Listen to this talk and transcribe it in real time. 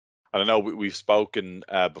And I know we've spoken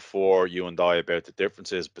before, you and I, about the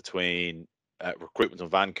differences between recruitment in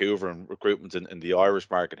Vancouver and recruitment in the Irish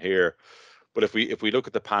market here. But if we look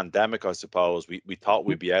at the pandemic, I suppose we thought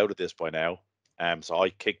we'd be out of this by now. So I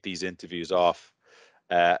kicked these interviews off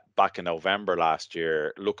back in November last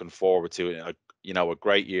year, looking forward to a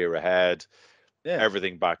great year ahead, Yeah.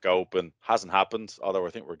 everything back open. Hasn't happened, although I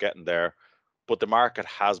think we're getting there. But the market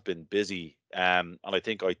has been busy, and I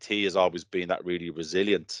think IT has always been that really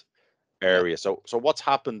resilient Yeah. area. So what's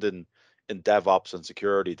happened in DevOps and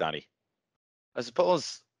security, Danny? I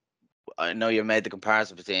suppose I know you made the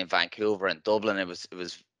comparison between Vancouver and Dublin. It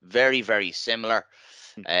was very, very similar.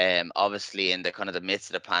 Obviously in the kind of the midst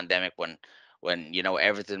of the pandemic, when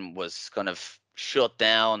everything was kind of shut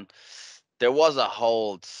down, there was a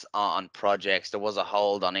hold on projects. There was a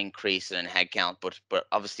hold on increasing in headcount, but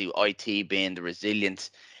obviously IT being the resilient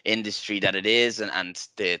industry that it is, and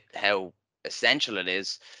the how essential it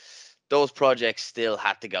is, those projects still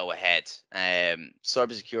had to go ahead.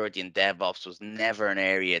 Cybersecurity and DevOps was never an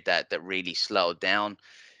area that really slowed down.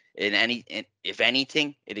 If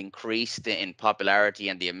anything, it increased in popularity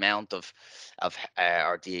and the amount or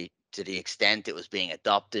the to the extent it was being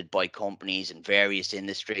adopted by companies in various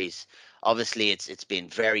industries. Obviously, it's been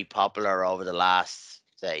very popular over the last,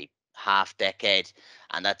 say, half decade,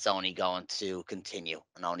 and that's only going to continue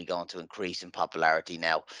and only going to increase in popularity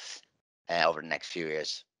now over the next few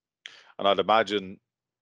years. And I'd imagine,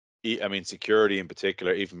 I mean, security in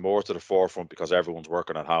particular, even more to the forefront because everyone's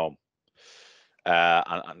working at home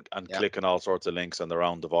and Yeah, clicking all sorts of links on their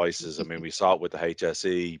own devices. I mean, we saw it with the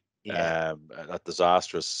HSE, yeah. that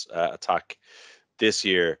disastrous attack this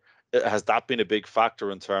year. Has that been a big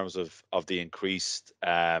factor in terms of the increased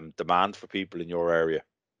demand for people in your area?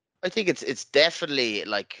 I think it's definitely,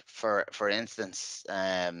 like, for instance,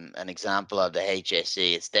 an example of the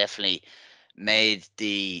HSE. It's definitely made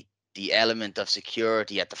the element of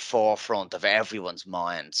security at the forefront of everyone's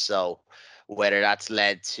mind. So whether that's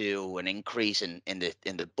led to an increase in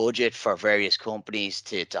the budget for various companies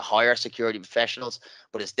to hire security professionals,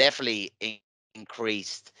 but it's definitely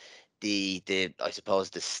increased the I suppose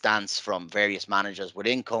the stance from various managers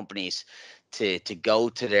within companies to go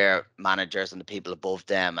to their managers and the people above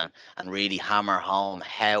them, and really hammer home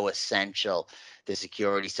how essential the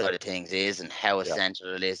security side of things is, and how Yeah.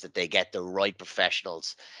 essential it is that they get the right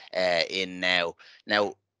professionals in now.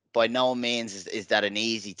 Now, by no means is that an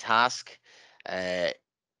easy task. Uh,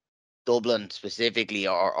 Dublin specifically,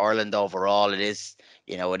 or Ireland overall, it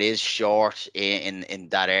is short in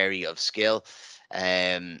that area of skill.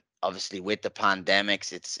 Obviously, with the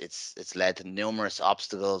pandemics, it's led to numerous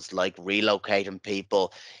obstacles, like relocating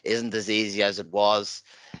people isn't as easy as it was.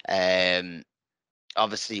 Um,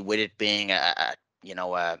 Obviously, with it being a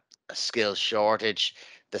skill shortage,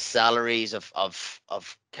 the salaries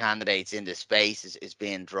of candidates in the space is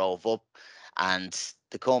being drove up, and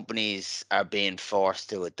the companies are being forced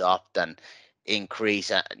to adopt and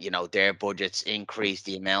increase their budgets, increase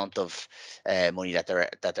the amount of money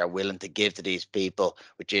that they're willing to give to these people,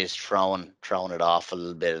 which is throwing it off a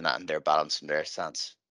little bit, and they're balancing their stance.